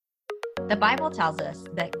The Bible tells us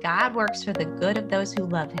that God works for the good of those who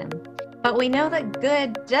love him. But we know that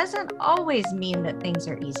good doesn't always mean that things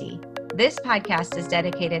are easy. This podcast is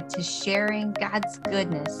dedicated to sharing God's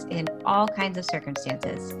goodness in all kinds of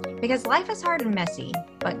circumstances, because life is hard and messy,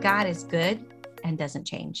 but God is good and doesn't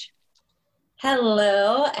change.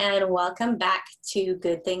 Hello, and welcome back to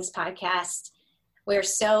Good Things Podcast. We're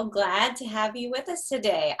so glad to have you with us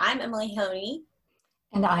today. I'm Emily Honey.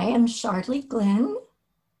 And I am Charlie Glenn.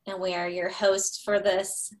 And we are your host for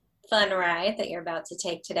this fun ride that you're about to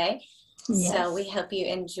take today. Yes. So we hope you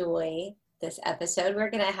enjoy this episode. We're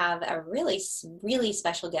going to have a really, really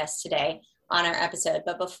special guest today on our episode.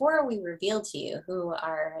 But before we reveal to you who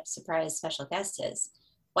our surprise special guest is,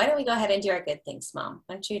 why don't we go ahead and do our good things, Mom?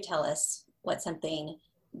 Why don't you tell us what something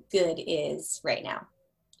good is right now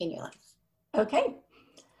in your life? Okay.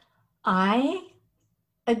 I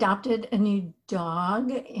adopted a new dog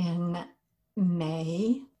in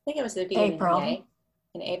May. I think it was the beginning April. of May.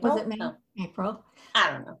 In April? Was it May? Oh, April? I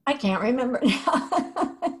don't know. I can't remember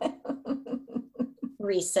now.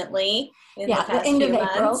 Recently, in Yeah, the past the end few of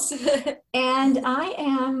April. months. And I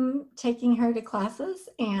am taking her to classes,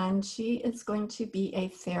 and she is going to be a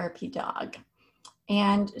therapy dog.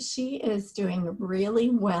 And she is doing really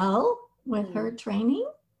well with her training.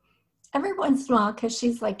 Every once in a while, because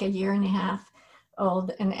she's like a year and a half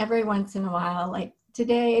old, and every once in a while, like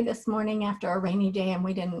this morning after a rainy day, and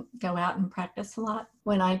we didn't go out and practice a lot,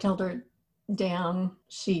 when I told her down,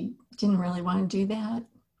 she didn't really want to do that.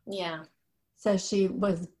 Yeah. So she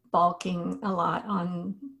was balking a lot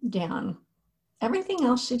on down. Everything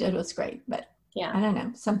else she did was great, but Yeah. I don't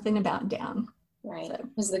know, something about down. Right. So.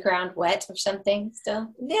 Was the ground wet or something still?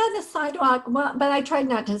 Yeah, the sidewalk, well, but I tried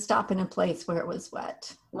not to stop in a place where it was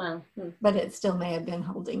wet. Well, But it still may have been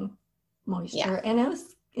holding moisture. Yeah. And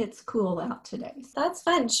it's cool out today. that's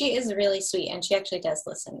fun. She is really sweet, and she actually does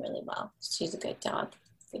listen really well. She's a good dog.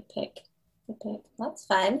 Good pick. Good pick. That's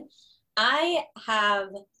fun. I have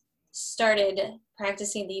started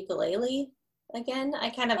practicing the ukulele again. I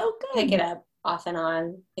kind of pick it up off and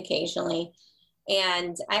on occasionally.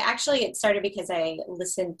 And it started because I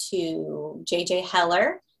listened to JJ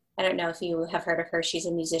Heller. I don't know if you have heard of her. She's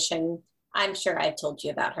a musician. I'm sure I've told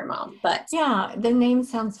you about her, Mom, but Yeah, the name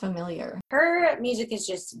sounds familiar. her music is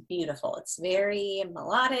just beautiful. It's very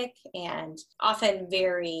melodic and often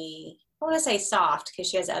very, I want to say soft because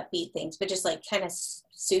she has upbeat things, but just like kind of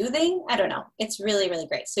soothing. I don't know. It's really, really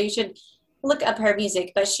great. So you should look up her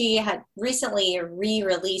music. But she had recently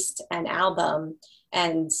re-released an album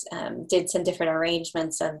and did some different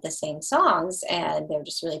arrangements of the same songs, and they're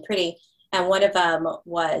just really pretty. And one of them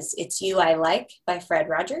was "It's You I Like" by Fred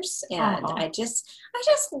Rogers, and I just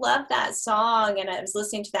love that song. And I was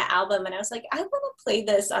listening to that album, and I was like, I want to play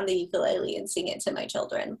this on the ukulele and sing it to my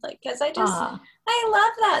children, like, because I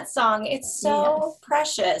love that song. It's so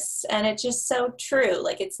precious, and it's just so true.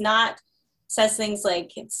 Like, says things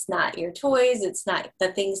like, it's not your toys, it's not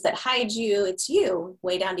the things that hide you, it's you,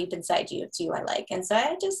 way down deep inside you. It's you I like. And so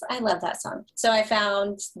I love that song. So I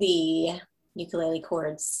found the ukulele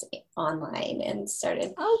chords online and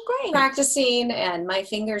started practicing, and my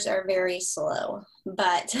fingers are very slow,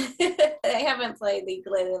 but I haven't played the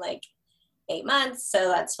ukulele in like 8 months, so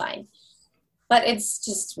that's fine. But it's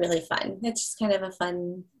just really fun. It's just kind of a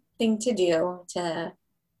fun thing to do, to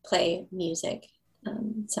play music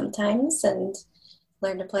sometimes and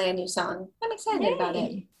learn to play a new song. I'm excited about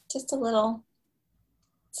it. Just a little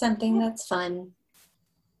something that's fun.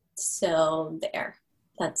 So there.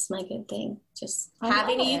 That's my good thing. Just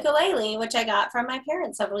having a ukulele, which I got from my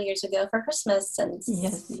parents several years ago for Christmas, and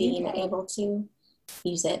being able to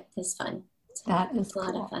use it is fun. That is a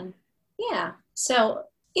lot of fun. Yeah. So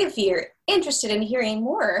if you're interested in hearing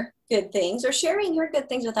more good things or sharing your good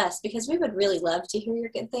things with us, because we would really love to hear your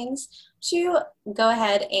good things, you go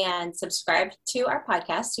ahead and subscribe to our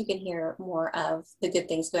podcast so you can hear more of the good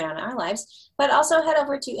things going on in our lives. But also head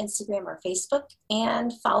over to Instagram or Facebook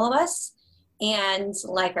and follow us and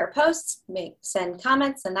like our posts, send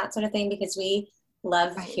comments and that sort of thing, because we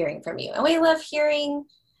love hearing from you. And we love hearing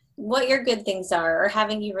what your good things are, or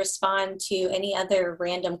having you respond to any other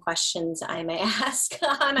random questions I may ask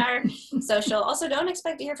on our social. Also, don't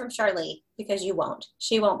expect to hear from Charlie, because you won't.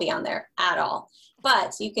 She won't be on there at all.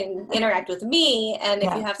 But you can interact with me, and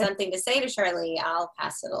if you have something to say to Charlie, I'll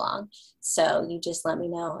pass it along. So you just let me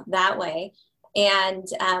know that way. And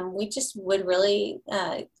we just would really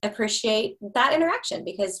appreciate that interaction,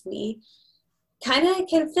 because we kind of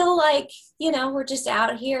can feel like, we're just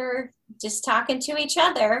out here just talking to each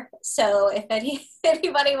other. So if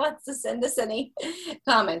anybody wants to send us any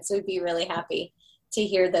comments, we'd be really happy to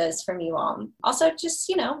hear those from you all. Also, just,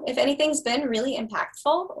 if anything's been really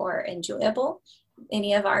impactful or enjoyable,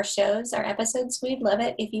 any of our shows, our episodes, we'd love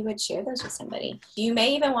it if you would share those with somebody. You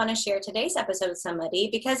may even want to share today's episode with somebody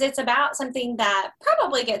because it's about something that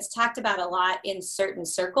probably gets talked about a lot in certain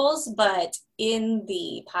circles, but in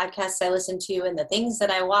the podcasts I listen to and the things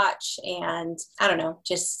that I watch and I don't know,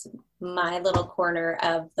 just my little corner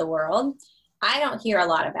of the world, I don't hear a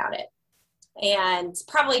lot about it. And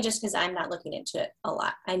probably just because I'm not looking into it a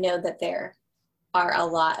lot. I know that there are a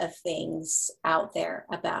lot of things out there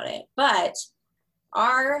about it. But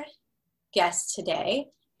our guest today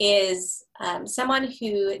is someone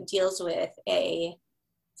who deals with a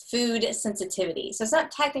food sensitivity. So it's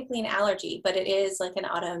not technically an allergy, but it is like an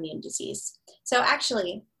autoimmune disease. So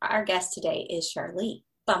actually, our guest today is Charlie.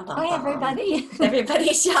 Bum, bum, Hi, bum. everybody.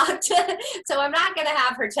 Everybody's shocked. So I'm not going to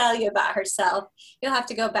have her tell you about herself. You'll have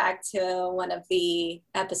to go back to one of the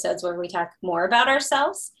episodes where we talk more about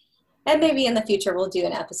ourselves. And maybe in the future, we'll do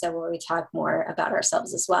an episode where we talk more about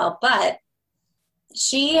ourselves as well. But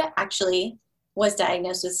she actually was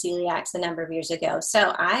diagnosed with celiac a number of years ago.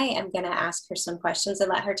 So I am going to ask her some questions and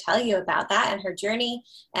let her tell you about that and her journey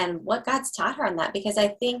and what God's taught her on that. Because I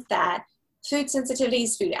think that food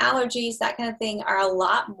sensitivities, food allergies, that kind of thing are a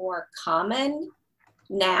lot more common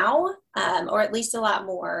now, or at least a lot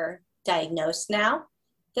more diagnosed now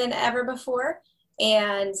than ever before.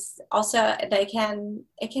 And also it can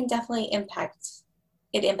definitely impacts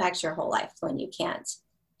your whole life when you can't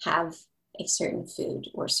have a certain food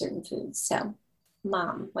or certain foods. So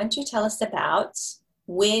Mom, why don't you tell us about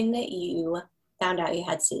when you found out you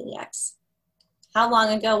had celiac? How long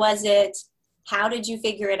ago was it? How did you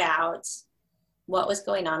figure it out? What was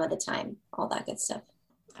going on at the time? All that good stuff.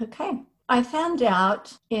 Okay. I found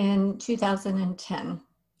out in 2010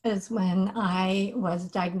 is when I was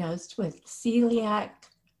diagnosed with celiac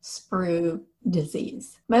sprue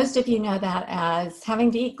disease. Most of you know that as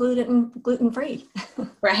having to eat gluten-free.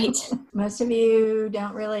 Right. Most of you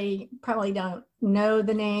probably don't know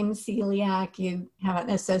the name celiac. You haven't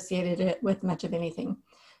associated it with much of anything.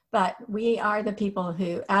 But we are the people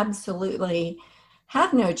who absolutely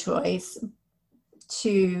have no choice.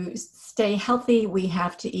 To stay healthy, we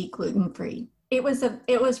have to eat gluten-free. It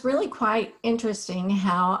was really quite interesting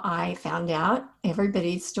how I found out.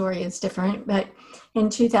 Everybody's story is different, but in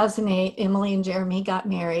 2008, Emily and Jeremy got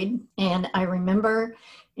married, and I remember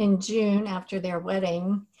in June after their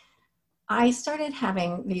wedding, I started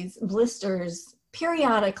having these blisters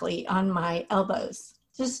periodically on my elbows.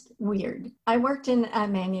 Just weird. I worked in a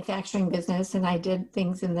manufacturing business and I did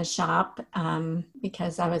things in the shop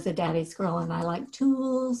because I was a daddy's girl and I like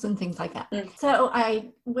tools and things like that. So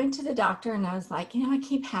I went to the doctor and I was like, I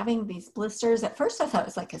keep having these blisters. At first I thought it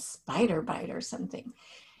was like a spider bite or something.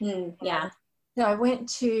 Yeah. So I went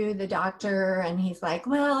to the doctor and he's like,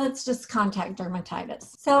 well, it's just contact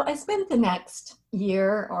dermatitis. So I spent the next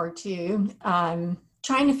year or two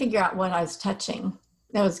trying to figure out what I was touching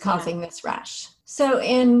that was causing this rash. So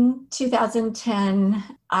in 2010,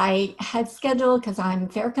 I had scheduled, because I'm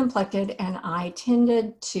fair complected and I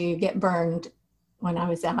tended to get burned when I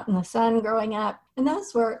was out in the sun growing up. And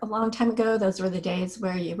those were a long time ago. Those were the days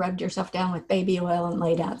where you rubbed yourself down with baby oil and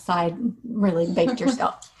laid outside and really baked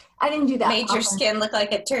yourself. I didn't do that Made often. Your skin look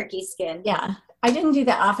like a turkey skin. Yeah. I didn't do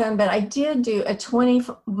that often, but I did do a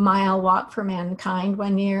 20-mile walk for mankind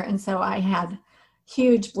one year. And so I had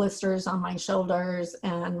huge blisters on my shoulders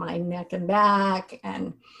and my neck and back,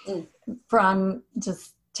 and from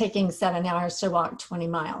just taking 7 hours to walk 20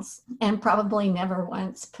 miles and probably never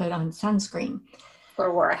once put on sunscreen.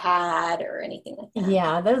 Or wore a hat or anything like that.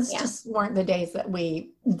 Yeah, those just weren't the days that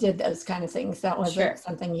we did those kind of things. That wasn't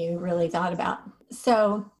something you really thought about.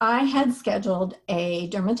 So I had scheduled a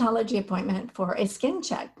dermatology appointment for a skin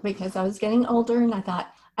check because I was getting older and I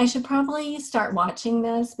thought, I should probably start watching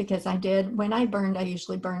this because when I burned, I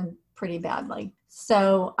usually burned pretty badly.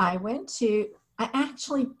 So I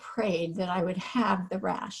actually prayed that I would have the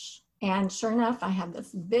rash. And sure enough, I had this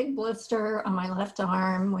big blister on my left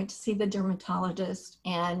arm, went to see the dermatologist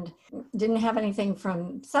and didn't have anything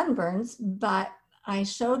from sunburns, but I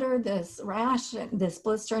showed her this rash, this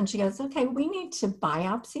blister, and she goes, okay, we need to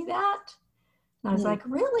biopsy that. And I was like,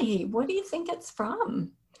 really? What do you think it's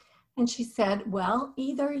from? And she said, well,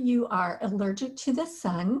 either you are allergic to the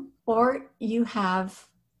sun or you have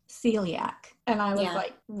celiac. And I was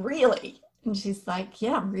like, really? And she's like,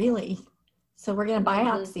 yeah, really. So we're going to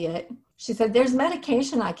biopsy it. She said, there's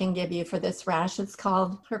medication I can give you for this rash. It's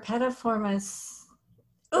called herpetiformis.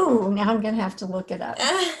 Ooh, now I'm going to have to look it up.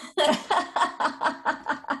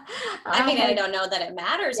 I don't know that it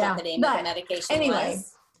matters what the name of the medication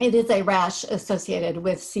was. It is a rash associated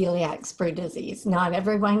with celiac sprue disease. Not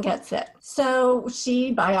everyone gets it. So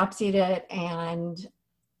she biopsied it, and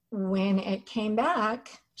when it came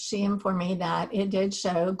back, she informed me that it did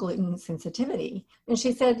show gluten sensitivity. And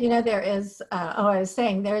she said, there is, I was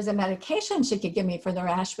saying there's a medication she could give me for the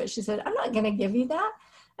rash, but she said, I'm not going to give you that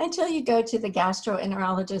until you go to the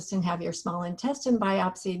gastroenterologist and have your small intestine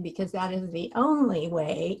biopsied, because that is the only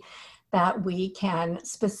way that we can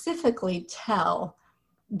specifically tell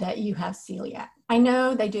that you have celiac. I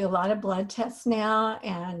know they do a lot of blood tests now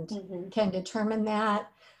and can determine that,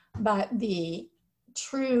 but the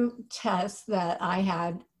true test that I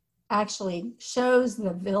had actually shows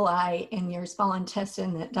the villi in your small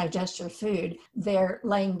intestine that digest your food. They're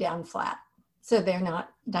laying down flat, so they're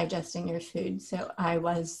not digesting your food. So I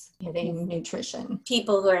was getting nutrition.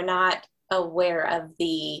 People who are not aware of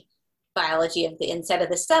the biology of the inside of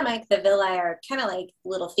the stomach, the villi are kind of like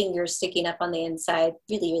little fingers sticking up on the inside,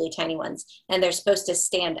 really, really tiny ones, and they're supposed to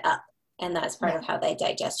stand up, and that's part of how they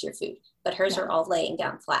digest your food. But hers are all laying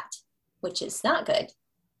down flat, which is not good.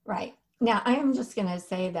 Right. Now, I am just going to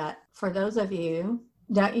say that for those of you,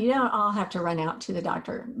 that you don't all have to run out to the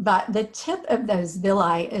doctor, but the tip of those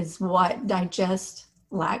villi is what digest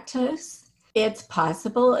lactose. It's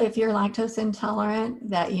possible if you're lactose intolerant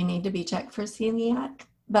that you need to be checked for celiac,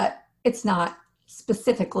 but it's not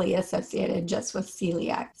specifically associated just with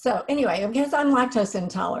celiac. So anyway, because I'm lactose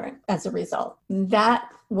intolerant as a result, that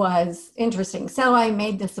was interesting. So I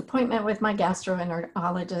made this appointment with my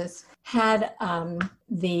gastroenterologist, had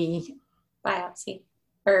the biopsy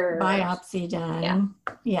done.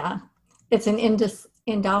 Yeah. It's an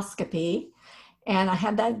endoscopy. And I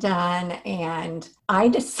had that done, and I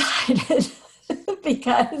decided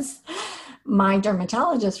because my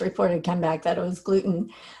dermatologist report had come back that it was gluten.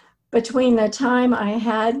 Between the time I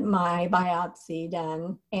had my biopsy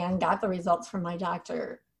done and got the results from my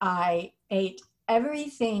doctor, I ate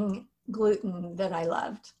everything gluten that I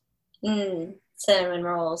loved. Cinnamon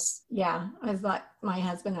rolls. Yeah. I was like, my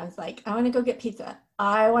husband, I was like, I want to go get pizza.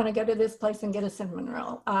 I want to go to this place and get a cinnamon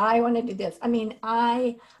roll. I want to do this. I mean,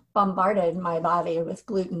 I bombarded my body with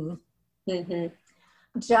gluten.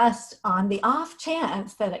 Just on the off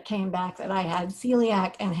chance that it came back that I had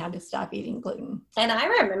celiac and had to stop eating gluten. And I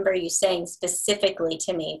remember you saying specifically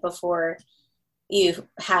to me before you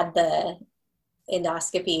had the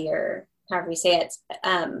endoscopy, or however you say it,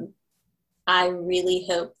 I really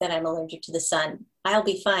hope that I'm allergic to the sun. I'll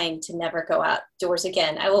be fine to never go outdoors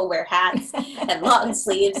again. I will wear hats and long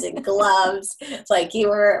sleeves and gloves. Like you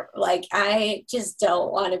were like, I just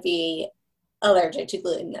don't want to be allergic to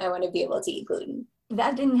gluten. I want to be able to eat gluten.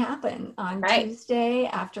 That didn't happen. On Tuesday,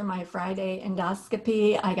 after my Friday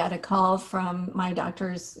endoscopy, I got a call from my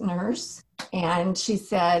doctor's nurse, and she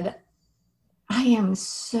said, I am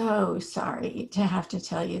so sorry to have to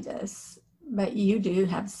tell you this, but you do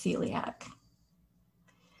have celiac.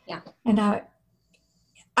 Yeah. And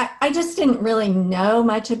I just didn't really know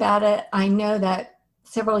much about it. I know that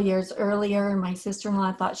several years earlier, my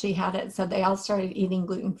sister-in-law thought she had it, so they all started eating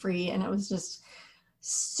gluten-free, and it was just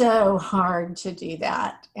so hard to do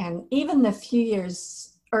that. And even the few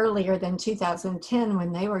years earlier than 2010,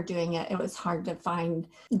 when they were doing it, it was hard to find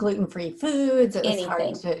gluten-free foods. It was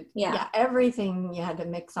hard to, everything. You had to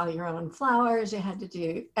mix all your own flours. You had to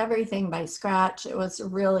do everything by scratch. It was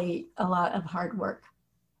really a lot of hard work.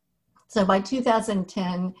 So by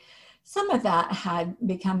 2010, some of that had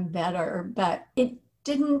become better, but it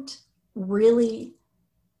didn't really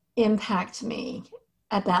impact me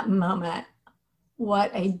at that moment.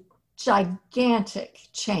 What a gigantic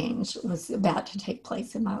change was about to take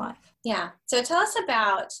place in my life. Yeah. So tell us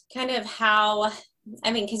about kind of how,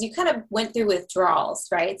 because you kind of went through withdrawals,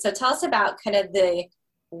 right? So tell us about kind of the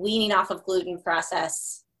weaning off of gluten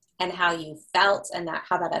process and how you felt and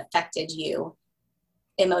how that affected you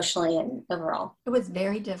emotionally and overall. It was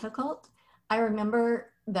very difficult. I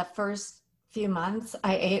remember the first few months,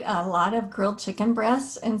 I ate a lot of grilled chicken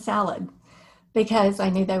breasts and salad because I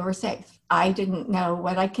knew they were safe. I didn't know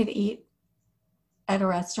what I could eat at a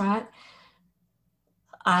restaurant.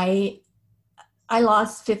 I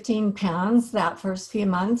lost 15 pounds that first few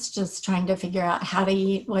months just trying to figure out how to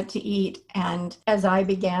eat, what to eat. And as I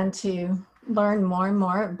began to learn more and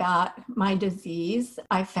more about my disease,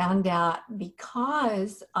 I found out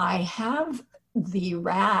because I have the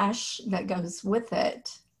rash that goes with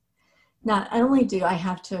it, not only do I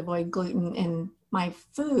have to avoid gluten in my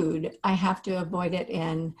food, I have to avoid it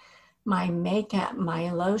in my makeup,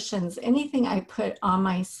 my lotions, anything I put on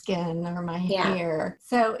my skin or my hair.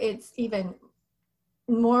 So it's even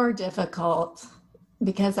more difficult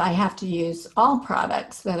because I have to use all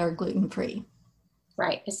products that are gluten-free.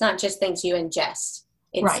 Right. It's not just things you ingest.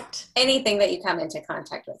 It's right. anything that you come into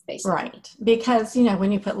contact with, basically. Right. Because, you know,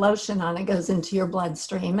 when you put lotion on, it goes into your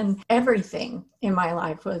bloodstream, and everything in my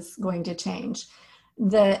life was going to change.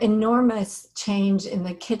 The enormous change in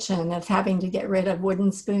the kitchen of having to get rid of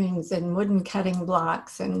wooden spoons and wooden cutting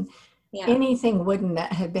blocks and anything wooden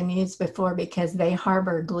that had been used before because they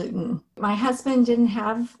harbor gluten. My husband didn't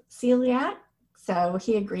have celiac, so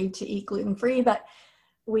he agreed to eat gluten-free, but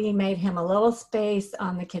we made him a little space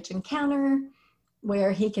on the kitchen counter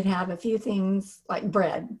where he could have a few things like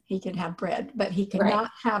bread. He could have bread, but he could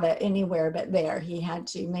not have it anywhere but there. He had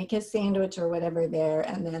to make his sandwich or whatever there,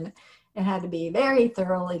 and then it had to be very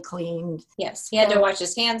thoroughly cleaned. Yes, he had to wash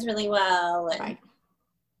his hands really well,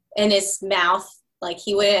 and his mouth. Like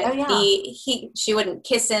he wouldn't she wouldn't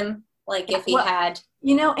kiss him like if he had.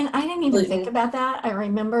 You know, and I didn't even think about that. I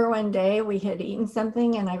remember one day we had eaten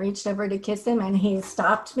something and I reached over to kiss him and he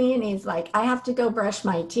stopped me and he's like, I have to go brush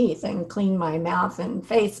my teeth and clean my mouth and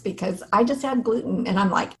face because I just had gluten. And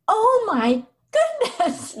I'm like, oh my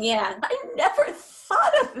goodness. Yeah. I never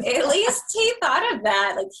thought of that. At least he thought of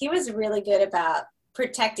that. Like he was really good about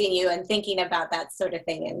protecting you and thinking about that sort of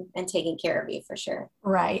thing and taking care of you for sure.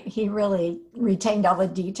 Right. He really retained all the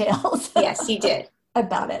details. Yes, he did.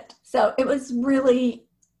 About it. So it was really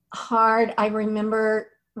hard. I remember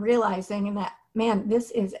realizing that, man,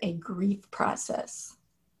 this is a grief process.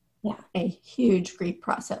 Yeah. A huge grief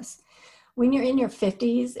process. When you're in your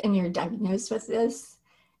 50s and you're diagnosed with this,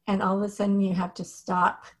 and all of a sudden you have to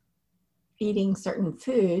stop eating certain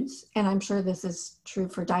foods, and I'm sure this is true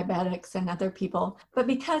for diabetics and other people, but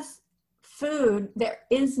because food, there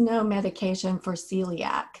is no medication for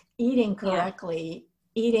celiac. Eating correctly,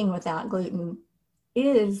 eating without gluten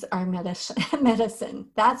is our medicine.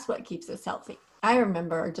 That's what keeps us healthy. I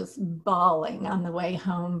remember just bawling on the way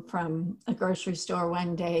home from a grocery store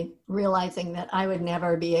one day, realizing that I would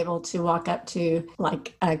never be able to walk up to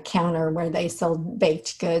like a counter where they sold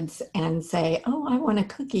baked goods and say, oh, I want a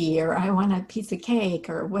cookie or I want a piece of cake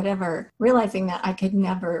or whatever, realizing that I could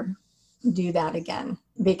never do that again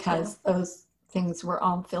because those things were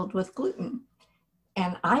all filled with gluten.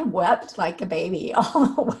 And I wept like a baby all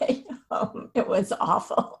the way home. It was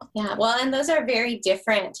awful. Yeah, well, and those are very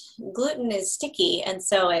different. Gluten is sticky, and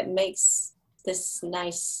so it makes this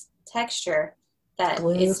nice texture that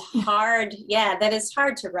is hard. Yeah, that is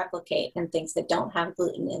hard to replicate in things that don't have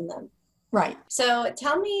gluten in them. Right. So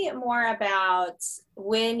tell me more about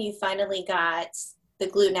when you finally got the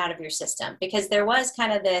gluten out of your system, because there was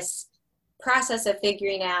kind of this process of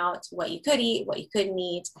figuring out what you could eat, what you couldn't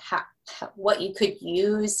eat, what you could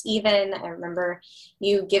use even. I remember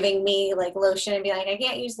you giving me like lotion and be like, I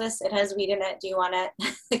can't use this. It has wheat in it. Do you want it?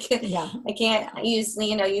 I can't use,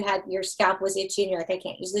 you know, you had your scalp was itchy and you're like, I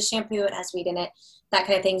can't use the shampoo. It has wheat in it, that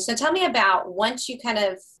kind of thing. So tell me about once you kind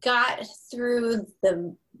of got through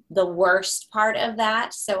the worst part of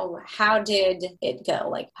that. So how did it go?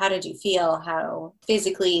 Like, how did you feel? How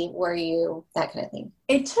physically were you? That kind of thing.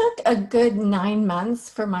 It took a good 9 months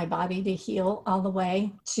for my body to heal all the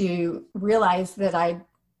way to realize that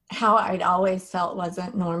how I'd always felt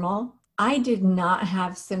wasn't normal. I did not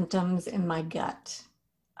have symptoms in my gut.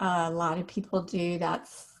 A lot of people do.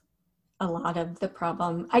 That's a lot of the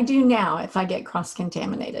problem. I do now if I get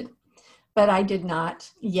cross-contaminated. But I did not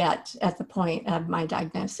yet at the point of my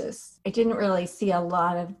diagnosis. I didn't really see a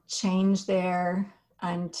lot of change there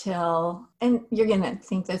until, and you're going to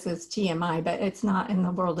think this is TMI, but it's not in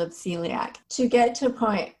the world of celiac. To get to a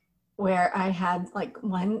point where I had like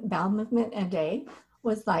one bowel movement a day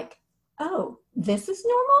was like, oh, this is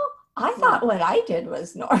normal? I thought what I did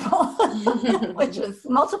was normal, which was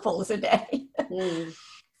multiples a day.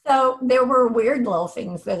 So there were weird little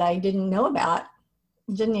things that I didn't know about,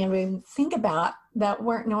 didn't even think about, that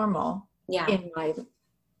weren't normal in my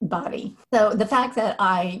body. So the fact that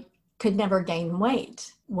I could never gain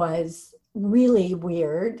weight was really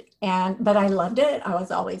weird, but I loved it. I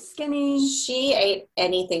was always skinny. She ate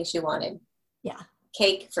anything she wanted. Yeah.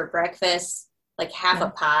 Cake for breakfast, like half a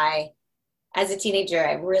pie. As a teenager,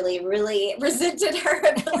 I really, really resented her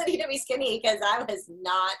ability to be skinny because I was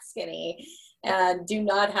not skinny and did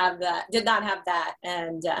not have that.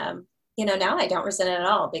 And, you know, now I don't resent it at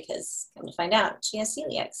all because come to find out she has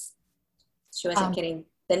celiac. She wasn't getting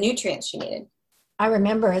the nutrients she needed. I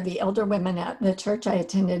remember the older women at the church I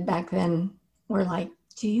attended back then were like,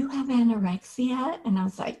 do you have anorexia? And I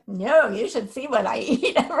was like, no, you should see what I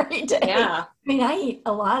eat every day. Yeah. I mean, I eat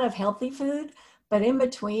a lot of healthy food, but in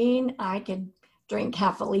between I could drink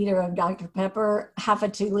half a liter of Dr. Pepper, half a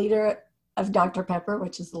 2 liter of Dr. Pepper,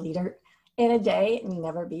 which is a liter, in a day and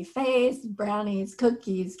never be phased. Brownies,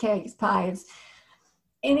 cookies, cakes, pies,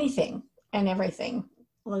 anything and everything.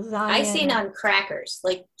 lasagna. Icing on crackers,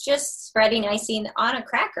 like just spreading icing on a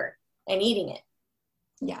cracker and eating it.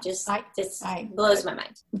 Yeah, just I blows my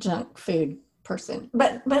mind. Junk food person,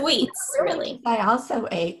 but Sweets, really. I also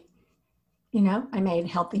ate, I made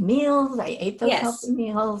healthy meals. I ate those healthy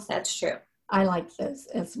meals. That's true. I like those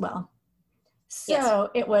as well. So Yes.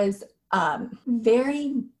 It was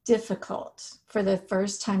very difficult for the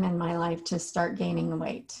first time in my life to start gaining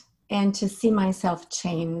weight and to see myself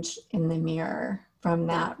change in the mirror from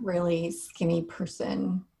that really skinny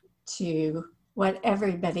person to what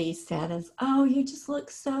everybody said is, oh, you just look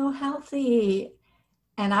so healthy.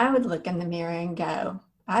 And I would look in the mirror and go,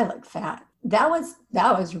 I look fat. That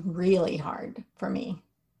was really hard for me.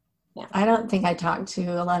 Yeah. I don't think I talked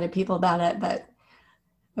to a lot of people about it, but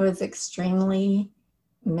it was extremely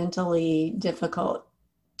mentally difficult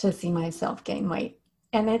to see myself gain weight.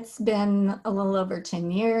 And it's been a little over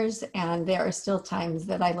 10 years, and there are still times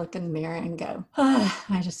that I look in the mirror and go, oh,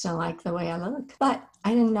 I just don't like the way I look. But I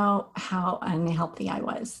didn't know how unhealthy I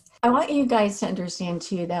was. I want you guys to understand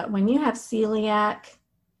too that when you have celiac,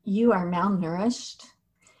 you are malnourished.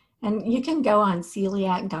 And you can go on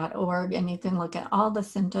celiac.org and you can look at all the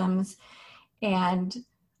symptoms. And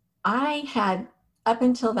I had, up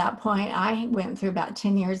until that point, I went through about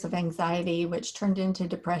 10 years of anxiety, which turned into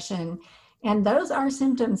depression. And those are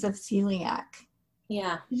symptoms of celiac.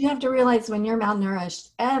 Yeah. You have to realize when you're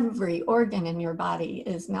malnourished, every organ in your body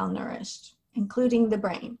is malnourished, including the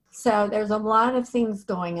brain. So there's a lot of things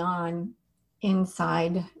going on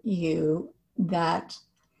inside you that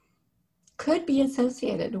could be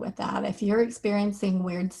associated with that. If you're experiencing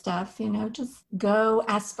weird stuff, just go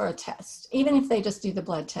ask for a test, even if they just do the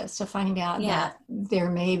blood test to find out that there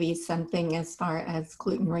may be something as far as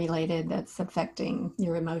gluten related that's affecting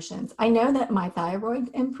your emotions. I know that my thyroid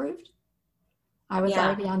improved. I was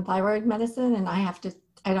already on thyroid medicine and I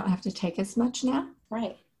don't have to take as much now.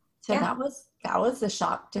 Right. So that was a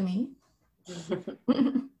shock to me.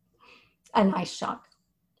 A nice shock.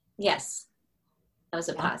 Yes. That was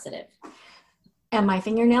a positive. And my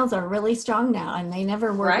fingernails are really strong now, and they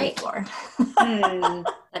never were before.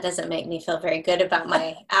 That doesn't make me feel very good about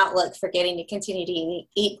my outlook for getting to continue to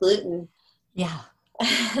eat gluten. Yeah.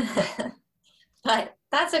 But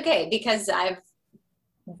that's okay, because I've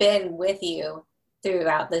been with you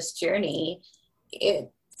throughout this journey.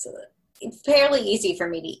 It's fairly easy for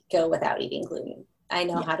me to go without eating gluten. I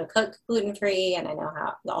know how to cook gluten-free, and I know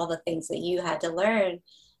how all the things that you had to learn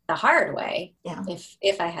the hard way. Yeah.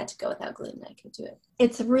 If I had to go without gluten, I could do it.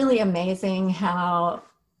 It's really amazing how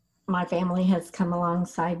my family has come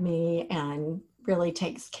alongside me and really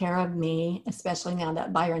takes care of me, especially now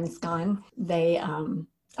that Byron's gone.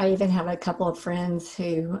 I even have a couple of friends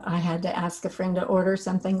who I had to ask a friend to order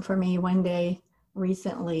something for me one day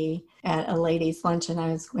recently at a ladies' luncheon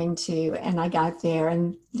I was going to, and I got there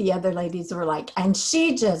and the other ladies were like, and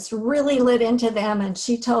she just really lit into them and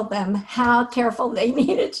she told them how careful they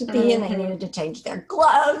needed to be and they needed to change their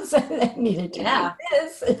gloves and they needed to do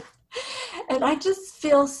this. And I just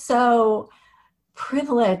feel so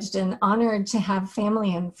privileged and honored to have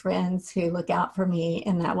family and friends who look out for me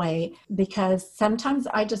in that way, because sometimes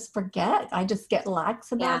I just forget. I just get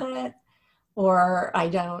lax about it. Or I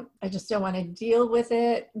just don't want to deal with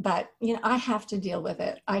it, but I have to deal with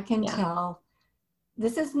it. I can tell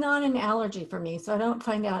this is not an allergy for me, so I don't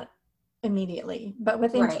find out immediately, but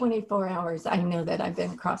within 24 hours, I know that I've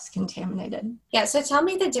been cross-contaminated. Yeah. So tell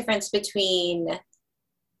me the difference between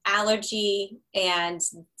allergy and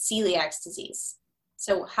celiac disease.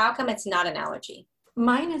 So how come it's not an allergy?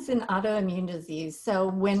 Mine is an autoimmune disease. So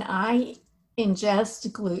when I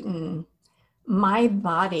ingest gluten, my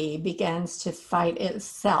body begins to fight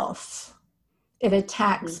itself. It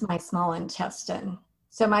attacks my small intestine.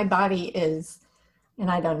 So my body is, and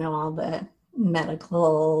I don't know all the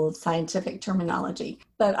medical scientific terminology,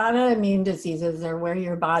 but autoimmune diseases are where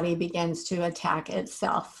your body begins to attack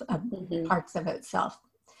itself, parts of itself.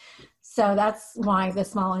 So that's why the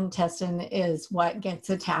small intestine is what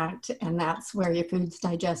gets attacked, and that's where your food's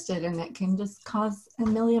digested, and it can just cause a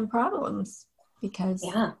million problems because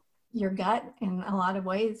your gut in a lot of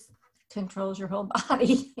ways controls your whole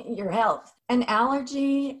body, your health. An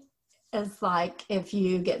allergy is like if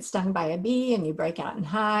you get stung by a bee and you break out in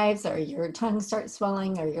hives, or your tongue starts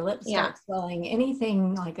swelling, or your lips start swelling,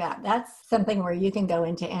 anything like that. That's something where you can go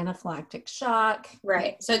into anaphylactic shock.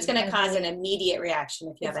 Right. So it's going to cause an immediate reaction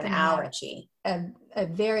if you have an allergy. A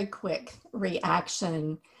very quick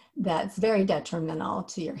reaction that's very detrimental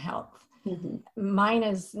to your health. Mine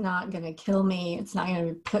is not going to kill me. It's not going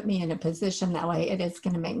to put me in a position that way. It is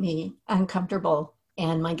going to make me uncomfortable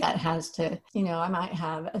and my gut has to, I might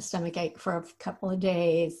have a stomach ache for a couple of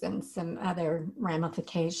days and some other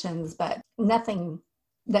ramifications, but nothing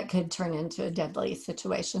that could turn into a deadly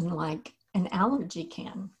situation like an allergy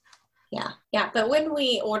can. Yeah. Yeah. But when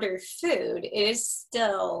we order food, it is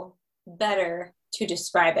still better to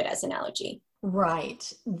describe it as an allergy.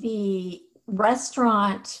 Right. The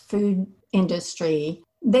restaurant food industry,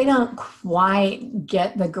 they don't quite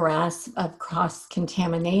get the grasp of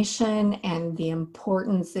cross-contamination and the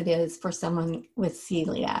importance it is for someone with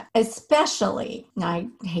celiac, especially, and I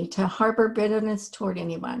hate to harbor bitterness toward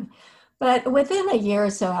anyone, but within a year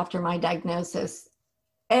or so after my diagnosis,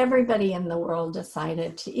 everybody in the world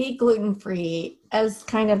decided to eat gluten-free as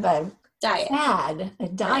kind of a diet,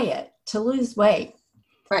 right, to lose weight.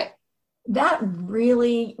 Right. That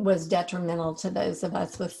really was detrimental to those of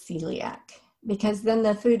us with celiac, because then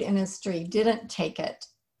the food industry didn't take it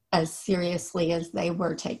as seriously as they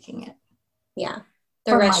were taking it. Yeah.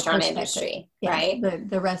 The restaurant industry, yeah, right?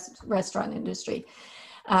 The restaurant industry,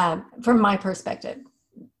 from my perspective,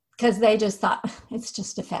 because they just thought it's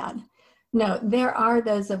just a fad. No, there are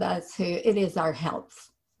those of us who it is our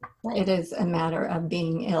health. Right. It is a matter of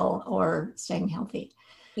being ill or staying healthy.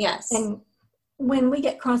 Yes. And when we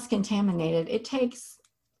get cross-contaminated, it takes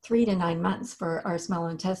 3 to 9 months for our small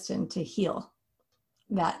intestine to heal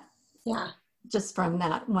that. Yeah. Just from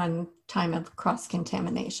that one time of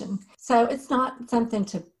cross-contamination. So it's not something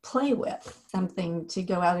to play with, something to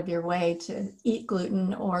go out of your way to eat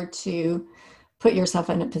gluten or to put yourself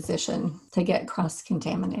in a position to get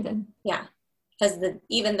cross-contaminated. Yeah, because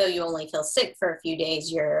even though you only feel sick for a few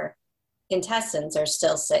days, your intestines are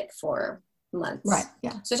still sick for months. Right,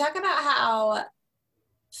 yeah. So talk about how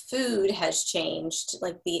food has changed,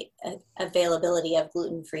 like the availability of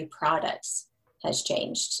gluten-free products has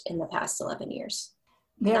changed in the past 11 years.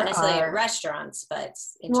 Not necessarily at restaurants, but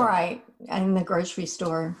in general. Right, in the grocery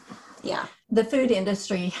store. Yeah. The food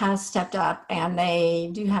industry has stepped up, and they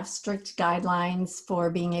do have strict guidelines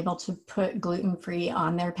for being able to put gluten-free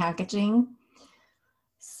on their packaging.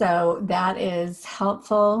 So that is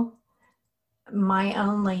helpful.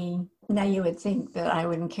 Now you would think that I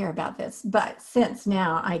wouldn't care about this, but since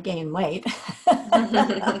now I gain weight,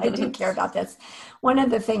 I do care about this. One of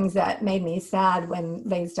the things that made me sad when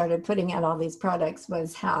they started putting out all these products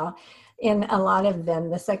was how in a lot of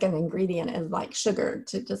them, the second ingredient is like sugar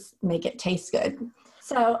to just make it taste good.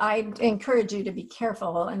 So I encourage you to be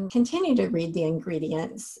careful and continue to read the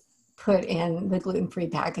ingredients put in the gluten-free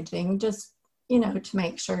packaging, just, to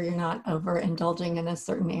make sure you're not overindulging in a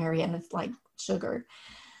certain area like sugar.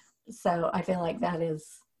 So I feel like that is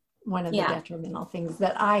one of the detrimental things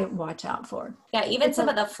that I watch out for. Yeah, even some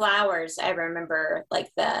of the flours, I remember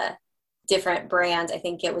like the different brands, I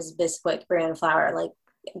think it was Bisquick brand flour, like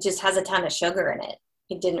it just has a ton of sugar in it.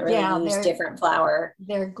 It didn't really use different flour.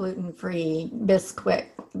 They're gluten-free. Bisquick,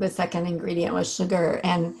 the second ingredient was sugar,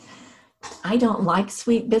 and I don't like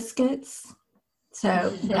sweet biscuits. So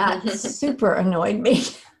that super annoyed me.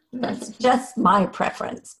 That's just my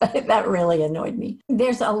preference, but that really annoyed me.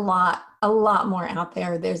 There's a lot more out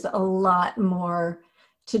there. There's a lot more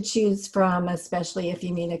to choose from, especially if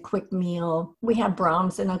you need a quick meal. We have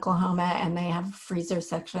Braum's in Oklahoma, and they have a freezer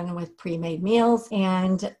section with pre-made meals.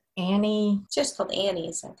 And Annie, just called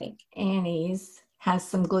Annie's, I think. Annie's has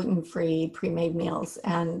some gluten-free pre-made meals,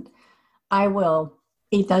 and I will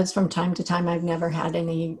eat those from time to time. I've never had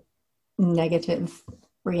any negative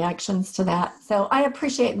reactions to that. So I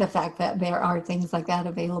appreciate the fact that there are things like that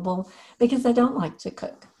available, because I don't like to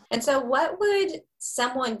cook. And so what would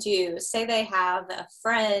someone do? Say they have a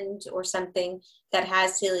friend or something that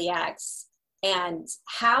has celiacs, and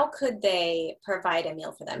how could they provide a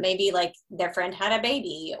meal for them? Maybe like their friend had a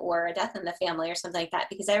baby or a death in the family or something like that.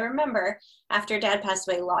 Because I remember after Dad passed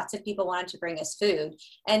away, lots of people wanted to bring us food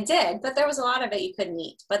and did, but there was a lot of it you couldn't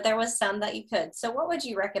eat, but there was some that you could. So what would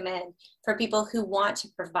you recommend for people who want to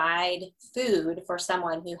provide food for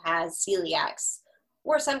someone who has celiacs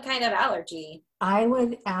or some kind of allergy? I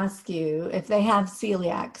would ask you, if they have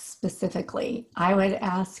celiac specifically, I would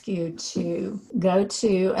ask you to go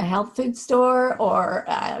to a health food store or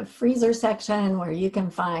a freezer section where you can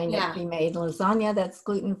find a pre-made lasagna that's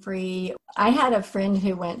gluten-free. I had a friend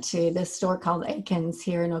who went to this store called Atkins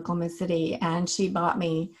here in Oklahoma City, and she bought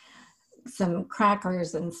me some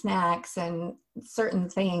crackers and snacks and certain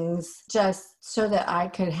things just so that I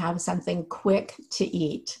could have something quick to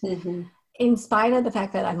eat. Mm-hmm. In spite of the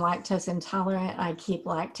fact that I'm lactose intolerant, I keep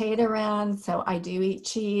Lactaid around. So I do eat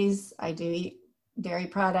cheese. I do eat dairy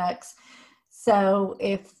products. So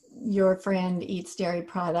if your friend eats dairy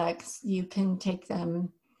products, you can take them,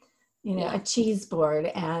 a cheese board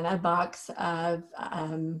and a box of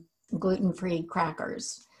gluten-free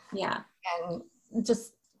crackers. Yeah. And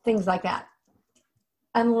just things like that.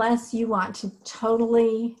 Unless you want to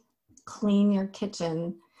totally clean your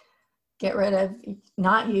kitchen, get rid of,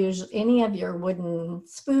 not use any of your wooden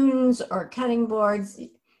spoons or cutting boards,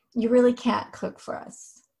 you really can't cook for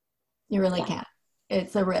us. You really can't.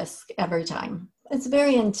 It's a risk every time. It's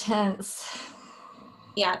very intense.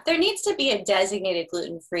 Yeah, there needs to be a designated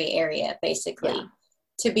gluten-free area, basically,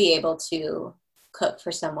 to be able to cook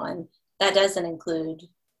for someone. That doesn't include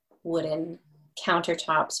wooden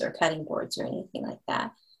countertops or cutting boards or anything like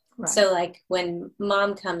that. Right. So like when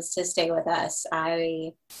mom comes to stay with us,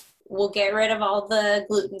 I will get rid of all the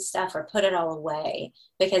gluten stuff or put it all away,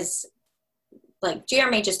 because like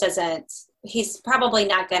Jeremy just doesn't, he's probably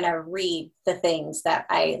not going to read the things that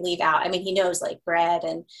I leave out. I mean, he knows like bread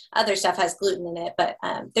and other stuff has gluten in it, but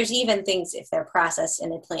there's even things, if they're processed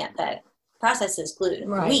in a plant that processes gluten,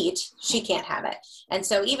 right. Wheat, she can't have it. And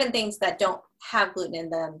so even things that don't have gluten in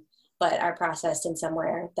them, but are processed in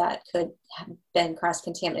somewhere that could have been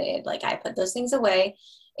cross-contaminated, like I put those things away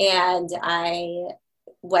and I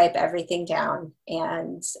wipe everything down,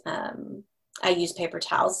 and I use paper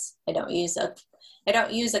towels. I don't use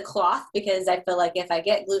a cloth, because I feel like if I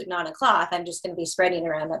get gluten on a cloth, I'm just going to be spreading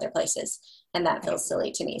around other places, and that feels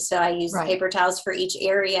silly to me. So I use paper towels for each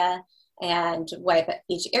area and wipe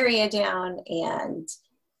each area down and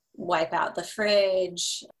wipe out the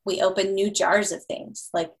fridge. We open new jars of things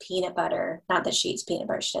like peanut butter. Not that she eats peanut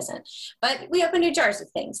butter, she doesn't. But we open new jars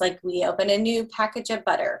of things. Like we open a new package of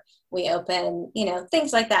butter. We open,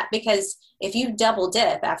 things like that. Because if you double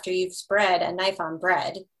dip after you've spread a knife on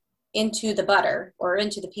bread into the butter or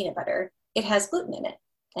into the peanut butter, it has gluten in it,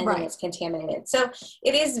 and then it's contaminated. So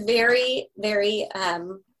it is very, very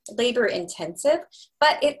labor intensive,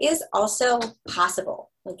 but it is also possible.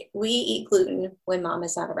 Like we eat gluten when mom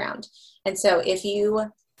is not around. And so if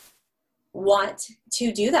you want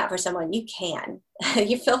to do that for someone, you can.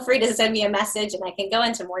 You feel free to send me a message and I can go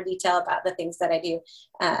into more detail about the things that I do.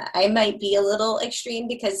 I might be a little extreme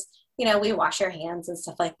because, we wash our hands and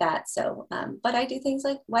stuff like that. So, but I do things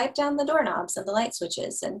like wipe down the doorknobs and the light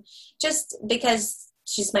switches, and just because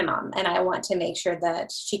she's my mom and I want to make sure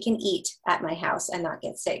that she can eat at my house and not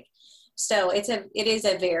get sick. So it is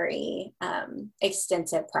a very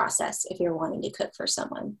extensive process if you're wanting to cook for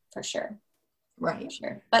someone, for sure. Right. For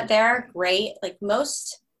sure. But there are great, like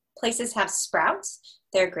most places have Sprouts.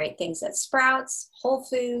 There are great things at Sprouts, Whole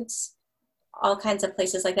Foods, all kinds of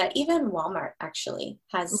places like that. Even Walmart actually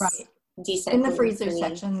has decent in the freezer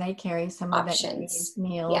section. They carry some options. Of these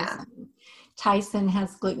meals. Yeah. Tyson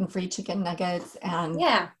has gluten-free chicken nuggets, and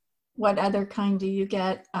what other kind do you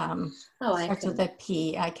get? Starts with a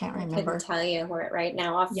P. I can't remember. I couldn't tell you right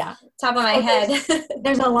now off the top of my head.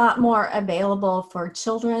 There's a lot more available for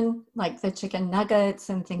children, like the chicken nuggets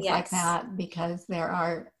and things like that, because there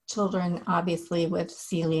are children obviously with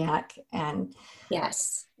celiac, and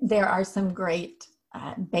there are some great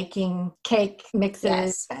baking cake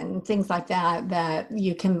mixes and things like that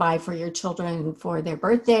you can buy for your children for their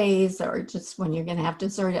birthdays, or just when you're going to have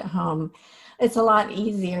dessert at home. It's a lot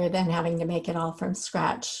easier than having to make it all from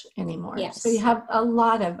scratch anymore. So you have a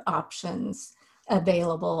lot of options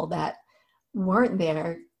available that weren't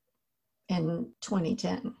there in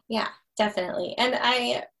 2010. Yeah, definitely. And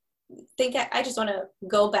I think I just want to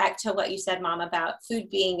go back to what you said, Mom, about food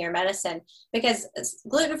being your medicine, because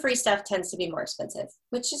gluten-free stuff tends to be more expensive,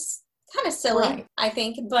 which is kind of silly, I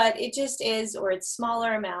think, but it just is, or it's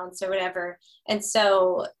smaller amounts or whatever. And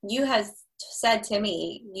so you have said to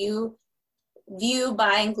me, you view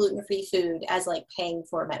buying gluten-free food as like paying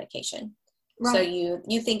for medication. So you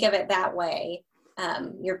think of it that way.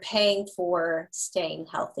 You're paying for staying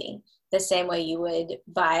healthy the same way you would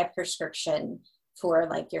buy a prescription for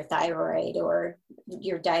like your thyroid or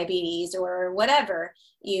your diabetes or whatever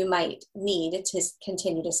you might need to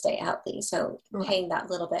continue to stay healthy. So paying that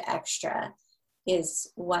little bit extra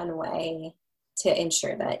is one way to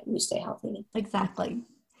ensure that you stay healthy. Exactly.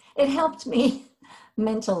 It helped me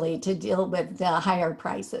mentally to deal with the higher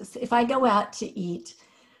prices. If I go out to eat,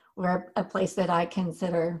 or a place that I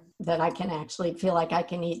consider that I can actually feel like I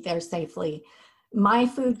can eat there safely, my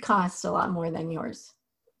food costs a lot more than yours,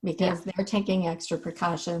 because they're taking extra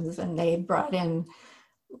precautions, and they brought in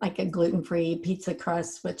like a gluten-free pizza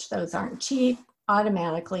crust, which those aren't cheap.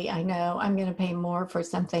 Automatically, I know I'm going to pay more for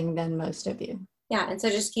something than most of you. Yeah, and so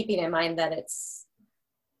just keeping in mind that it's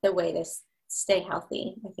the way to stay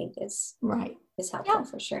healthy, I think is helpful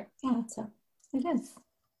for sure. Yeah, so it is.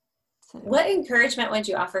 So. What encouragement would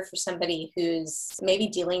you offer for somebody who's maybe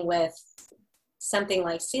dealing with something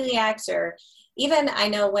like celiac, or even I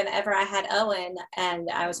know whenever I had Owen and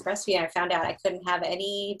I was breastfeeding, I found out I couldn't have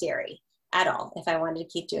any dairy at all if I wanted to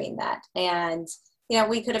keep doing that. And,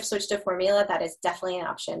 we could have switched to formula. That is definitely an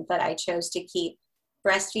option, but I chose to keep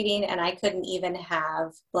breastfeeding, and I couldn't even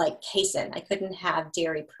have like casein. I couldn't have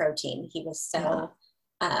dairy protein. He was so,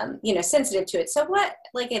 sensitive to it. So what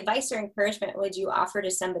like advice or encouragement would you offer to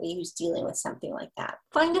somebody who's dealing with something like that?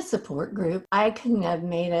 Find a support group. I couldn't have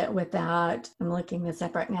made it without, I'm looking this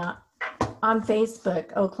up right now. On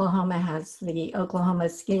Facebook, Oklahoma has the Oklahoma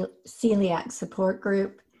Celiac Support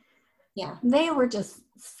Group. Yeah. They were just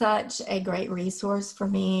such a great resource for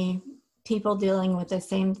me. People dealing with the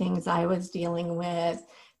same things I was dealing with,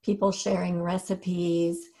 people sharing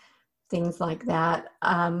recipes, things like that.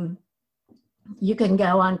 You can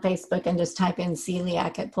go on Facebook and just type in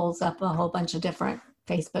celiac. It pulls up a whole bunch of different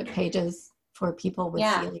Facebook pages for people with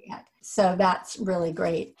celiac. So that's really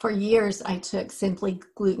great. For years, I took Simply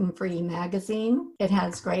Gluten-Free magazine. It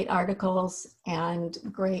has great articles and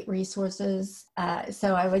great resources.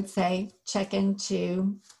 So I would say check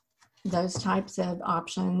into those types of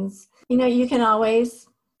options. You can always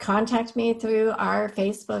contact me through our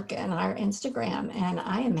Facebook and our Instagram, and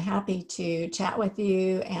I am happy to chat with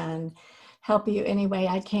you and help you any way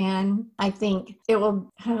I can. I think it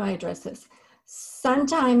will, how do I address this?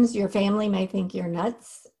 Sometimes your family may think you're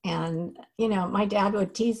nuts. And, my dad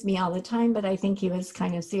would tease me all the time, but I think he was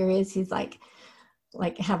kind of serious. He's like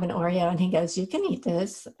have an Oreo, and he goes, "You can eat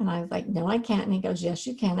this." And I was like, "No, I can't." And he goes, "Yes,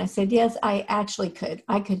 you can." I said, "Yes, I actually could.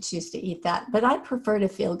 I could choose to eat that, but I prefer to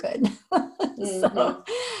feel good." So,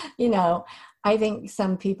 I think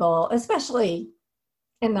some people, especially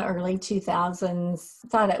in the early 2000s,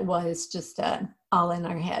 thought it was just all in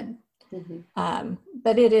our head.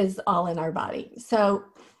 But it is all in our body. So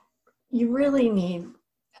you really need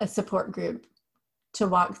a support group to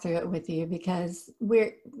walk through it with you, because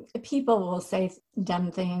people will say dumb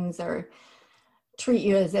things or treat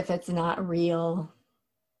you as if it's not real,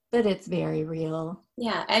 but it's very real.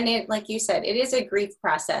 Yeah. And it, like you said, it is a grief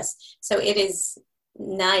process. So it is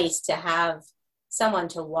nice to have someone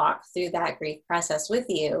to walk through that grief process with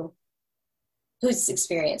you who's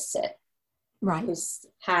experienced it, right? Who's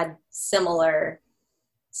had similar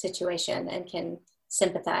situation and can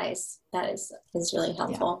sympathize. That is really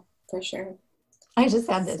helpful, for sure. I just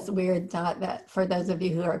had this weird thought that for those of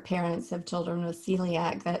you who are parents of children with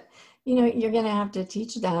celiac, that, you're going to have to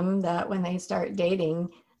teach them that when they start dating,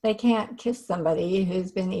 they can't kiss somebody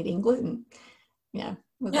who's been eating gluten. Yeah.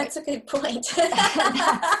 That's a good point.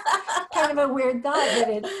 Kind of a weird thought,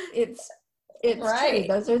 but it's right. true.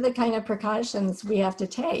 Those are the kind of precautions we have to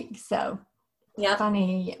take. So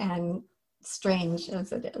funny and strange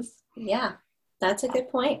as it is. Yeah, that's a good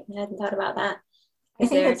point. I hadn't thought about that. I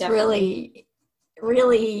think it's really,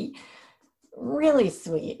 really, really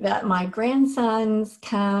sweet that my grandsons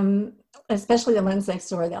come, especially the ones next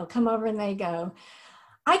door, they'll come over and they go,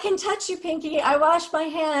 "I can touch you, Pinky. I washed my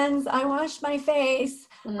hands. I washed my face.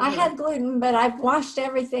 I had gluten, but I've washed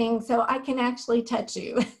everything, so I can actually touch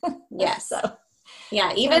you." Yes.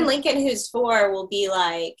 Even Lincoln, who's 4, will be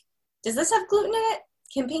like, "Does this have gluten in it?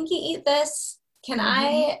 Can Pinky eat this? Can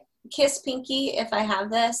I kiss Pinky if I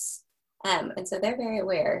have this?" And so they're very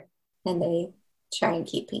aware, and they try and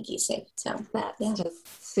keep Pinky safe. So that's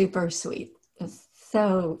just super sweet. Just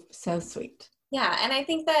so, so sweet. Yeah. And I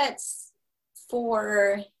think that's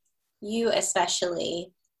for you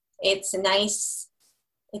especially, it's nice.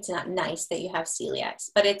 It's not nice that you have celiacs,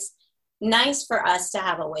 but it's nice for us to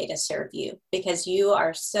have a way to serve you, because you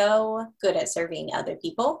are so good at serving other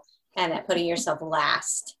people and at putting yourself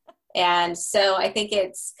last. And so I think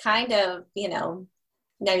it's kind of,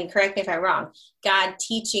 correct me if I'm wrong, God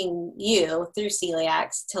teaching you through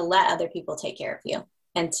celiacs to let other people take care of you,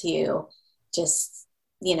 and to just,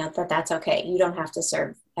 that's okay. You don't have to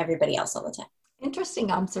serve everybody else all the time. Interesting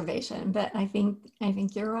observation, but I think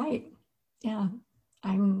you're right. Yeah.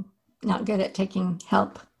 I'm not good at taking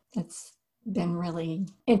help. It's been really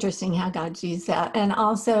interesting how God's used that. And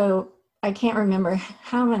also, I can't remember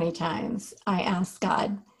how many times I asked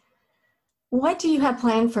God, "What do you have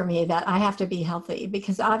planned for me that I have to be healthy?"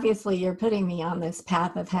 Because obviously you're putting me on this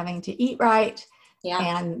path of having to eat right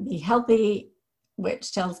and be healthy,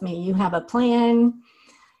 which tells me you have a plan.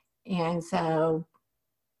 And so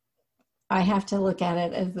I have to look at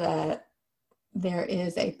it as there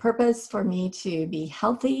is a purpose for me to be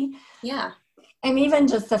healthy. Yeah. And even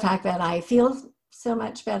just the fact that I feel so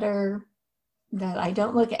much better, that I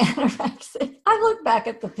don't look anorexic. I look back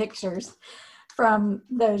at the pictures from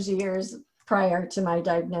those years prior to my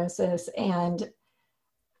diagnosis, and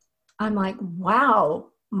I'm like, wow,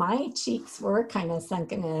 my cheeks were kind of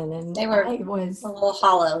sunken in, and they were I was a little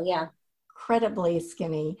hollow. Yeah. incredibly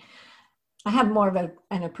skinny. I have more of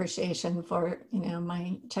an appreciation for,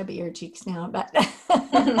 my chubbier cheeks now, but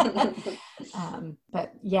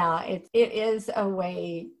but yeah, it is a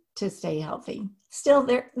way to stay healthy. Still,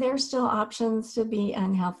 there's still options to be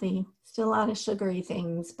unhealthy, still a lot of sugary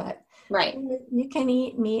things, but right. You can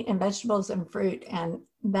eat meat and vegetables and fruit, and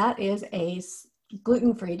that is a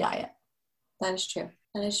gluten-free diet. That is true.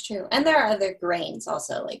 That is true. And there are other grains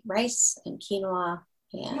also, like rice and quinoa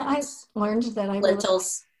and I learned that I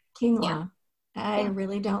lentils. Really like quinoa. Yeah. I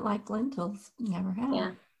really don't like lentils. Never have.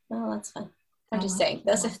 Yeah. Well, that's fine. I'm just saying,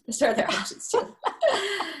 those are other options too.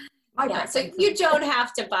 Yeah, so you don't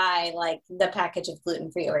have to buy like the package of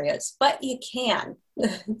gluten-free Oreos, but you can.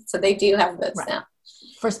 So they do have those now.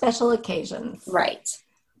 For special occasions. Right.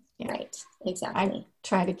 Yeah. Right. Exactly. I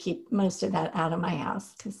try to keep most of that out of my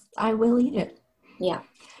house because I will eat it. Yeah.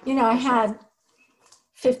 I had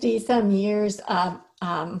 50 some years of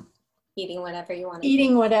eating whatever you wanted.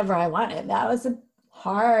 Eating whatever I wanted. That was a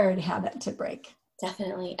hard habit to break.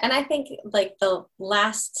 Definitely. And I think like the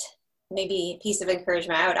last maybe piece of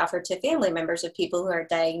encouragement I would offer to family members of people who are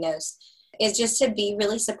diagnosed is just to be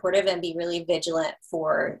really supportive and be really vigilant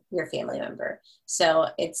for your family member. So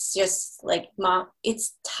it's just like, Mom,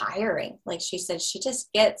 it's tiring. Like she said, she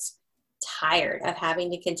just gets tired of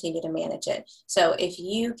having to continue to manage it. So if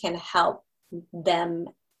you can help them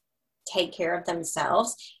take care of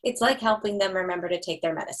themselves, it's like helping them remember to take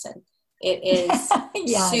their medicine. It is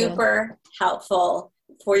super helpful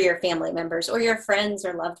for your family members or your friends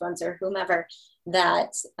or loved ones or whomever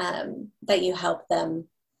that you help them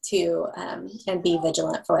to and be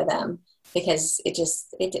vigilant for them, because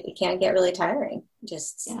it can get really tiring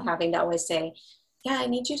just having to always say, I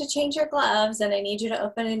need you to change your gloves, and I need you to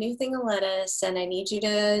open a new thing of lettuce, and I need you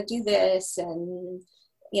to do this, and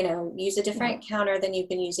use a different counter than you've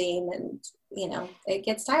been using, and it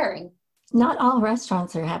gets tiring. Not all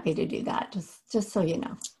restaurants are happy to do that, just so you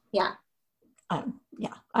know. Yeah.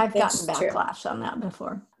 I've gotten backlash on that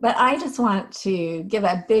before. But I just want to give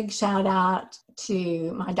a big shout out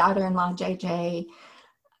to my daughter-in-law, JJ.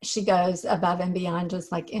 She goes above and beyond,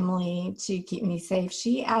 just like Emily, to keep me safe.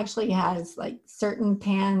 She actually has like certain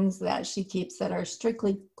pans that she keeps that are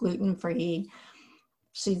strictly gluten-free.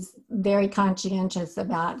 She's very conscientious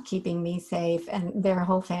about keeping me safe, and their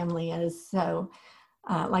whole family is. So,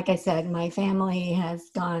 like I said, my family has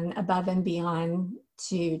gone above and beyond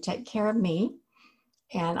to take care of me,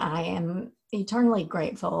 and I am eternally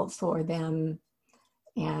grateful for them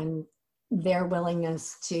and their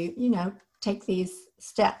willingness to, take these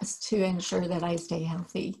steps to ensure that I stay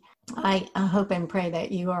healthy. I hope and pray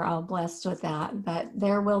that you are all blessed with that, but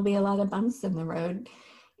there will be a lot of bumps in the road.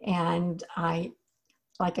 And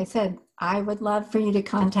like I said, I would love for you to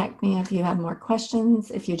contact me if you have more questions,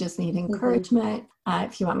 if you just need encouragement,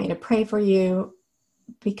 if you want me to pray for you,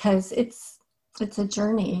 because it's a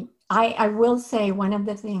journey. I will say one of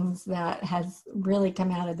the things that has really come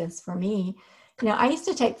out of this for me, I used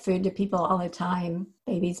to take food to people all the time,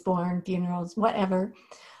 babies born, funerals, whatever.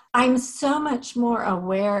 I'm so much more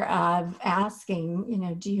aware of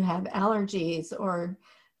asking, do you have allergies or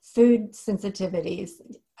food sensitivities?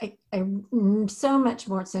 I'm so much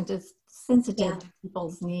more sensitive to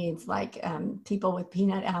people's needs, like people with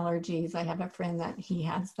peanut allergies. I have a friend that he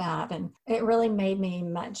has that, and it really made me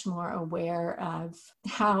much more aware of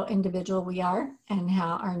how individual we are and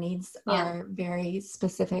how our needs are very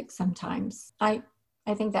specific sometimes. I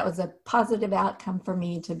think that was a positive outcome for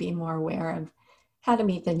me, to be more aware of how to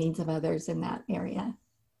meet the needs of others in that area.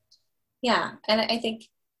 Yeah, and I think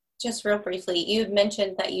just real briefly, you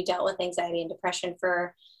mentioned that you dealt with anxiety and depression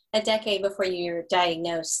for a decade before you were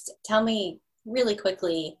diagnosed. Tell me really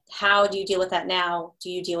quickly, how do you deal with that now? Do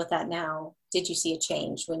you deal with that now? Did you see a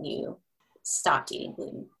change when you stopped eating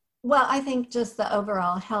gluten? Well, I think just the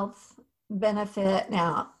overall health benefit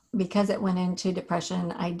now, because it went into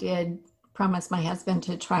depression, I did promise my husband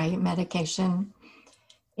to try medication.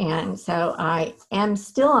 And so I am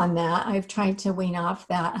still on that. I've tried to wean off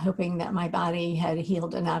that, hoping that my body had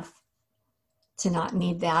healed enough to not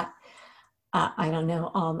need that. I don't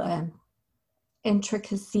know all the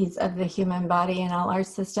intricacies of the human body and all our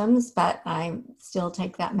systems, but I still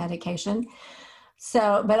take that medication.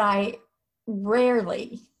 So, but I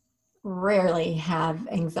rarely have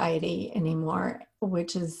anxiety anymore,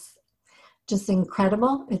 which is just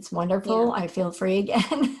incredible. It's wonderful. I feel free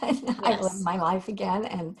again. I live my life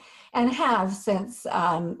again, and have since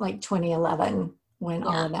like 2011, when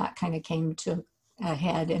all of that kind of came to a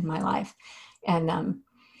head in my life. And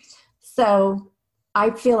so I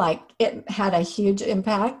feel like it had a huge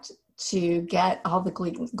impact to get all the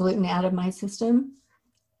gluten out of my system.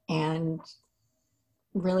 And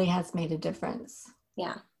really has made a difference.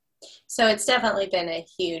 Yeah. So it's definitely been a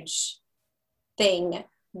huge thing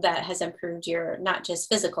that has improved your, not just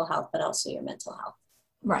physical health, but also your mental health.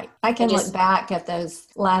 Right. I can look back at those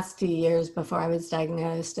last few years before I was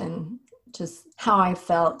diagnosed and just how I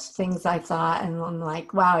felt, things I thought, and I'm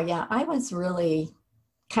like, wow, yeah, I was really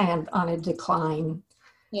kind of on a decline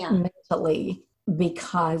mentally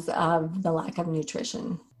because of the lack of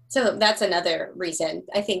nutrition. So that's another reason.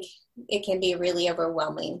 I think it can be really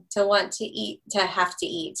overwhelming to want to eat, to have to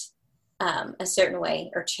eat a certain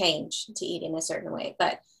way or change to eating a certain way.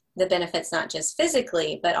 But the benefits, not just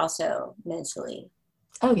physically, but also mentally.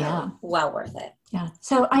 Oh, yeah. Well worth it. Yeah.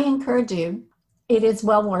 So I encourage you. It is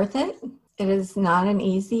well worth it. It is not an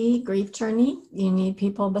easy grief journey. You need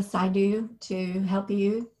people beside you to help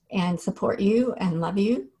you and support you and love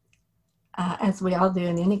you, as we all do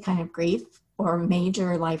in any kind of grief or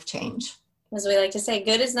major life change. As we like to say,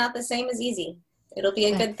 good is not the same as easy. It'll be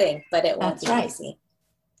a good thing, but it won't be easy.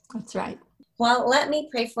 That's right. Well, let me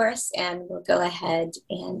pray for us and we'll go ahead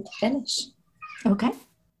and finish. Okay.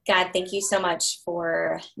 God, thank you so much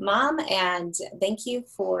for Mom, and thank you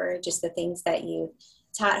for just the things that you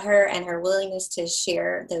taught her and her willingness to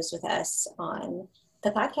share those with us on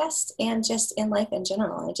the podcast and just in life in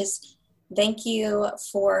general. I just thank you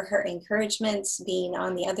for her encouragement, being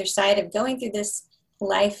on the other side of going through this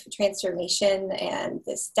life transformation and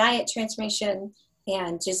this diet transformation,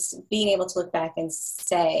 and just being able to look back and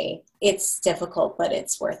say it's difficult, but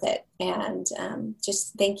it's worth it. And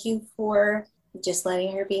just thank you for just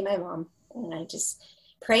letting her be my mom. And I just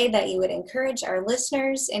pray that you would encourage our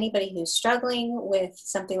listeners, anybody who's struggling with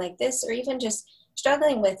something like this, or even just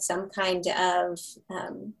struggling with some kind of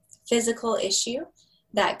physical issue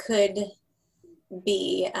that could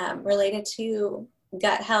be related to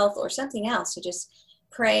gut health or something else. So just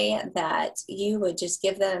pray that you would just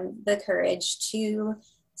give them the courage to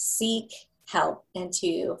seek help and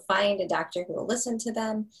to find a doctor who will listen to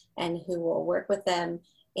them and who will work with them,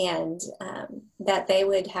 and that they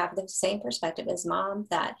would have the same perspective as Mom,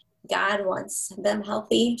 that God wants them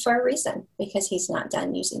healthy for a reason, because he's not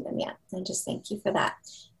done using them yet. And just thank you for that.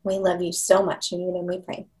 We love you so much. In your name we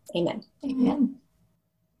pray. Amen. Amen.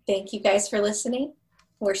 Thank you guys for listening.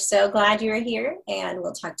 We're so glad you're here, and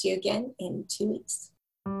we'll talk to you again in 2 weeks.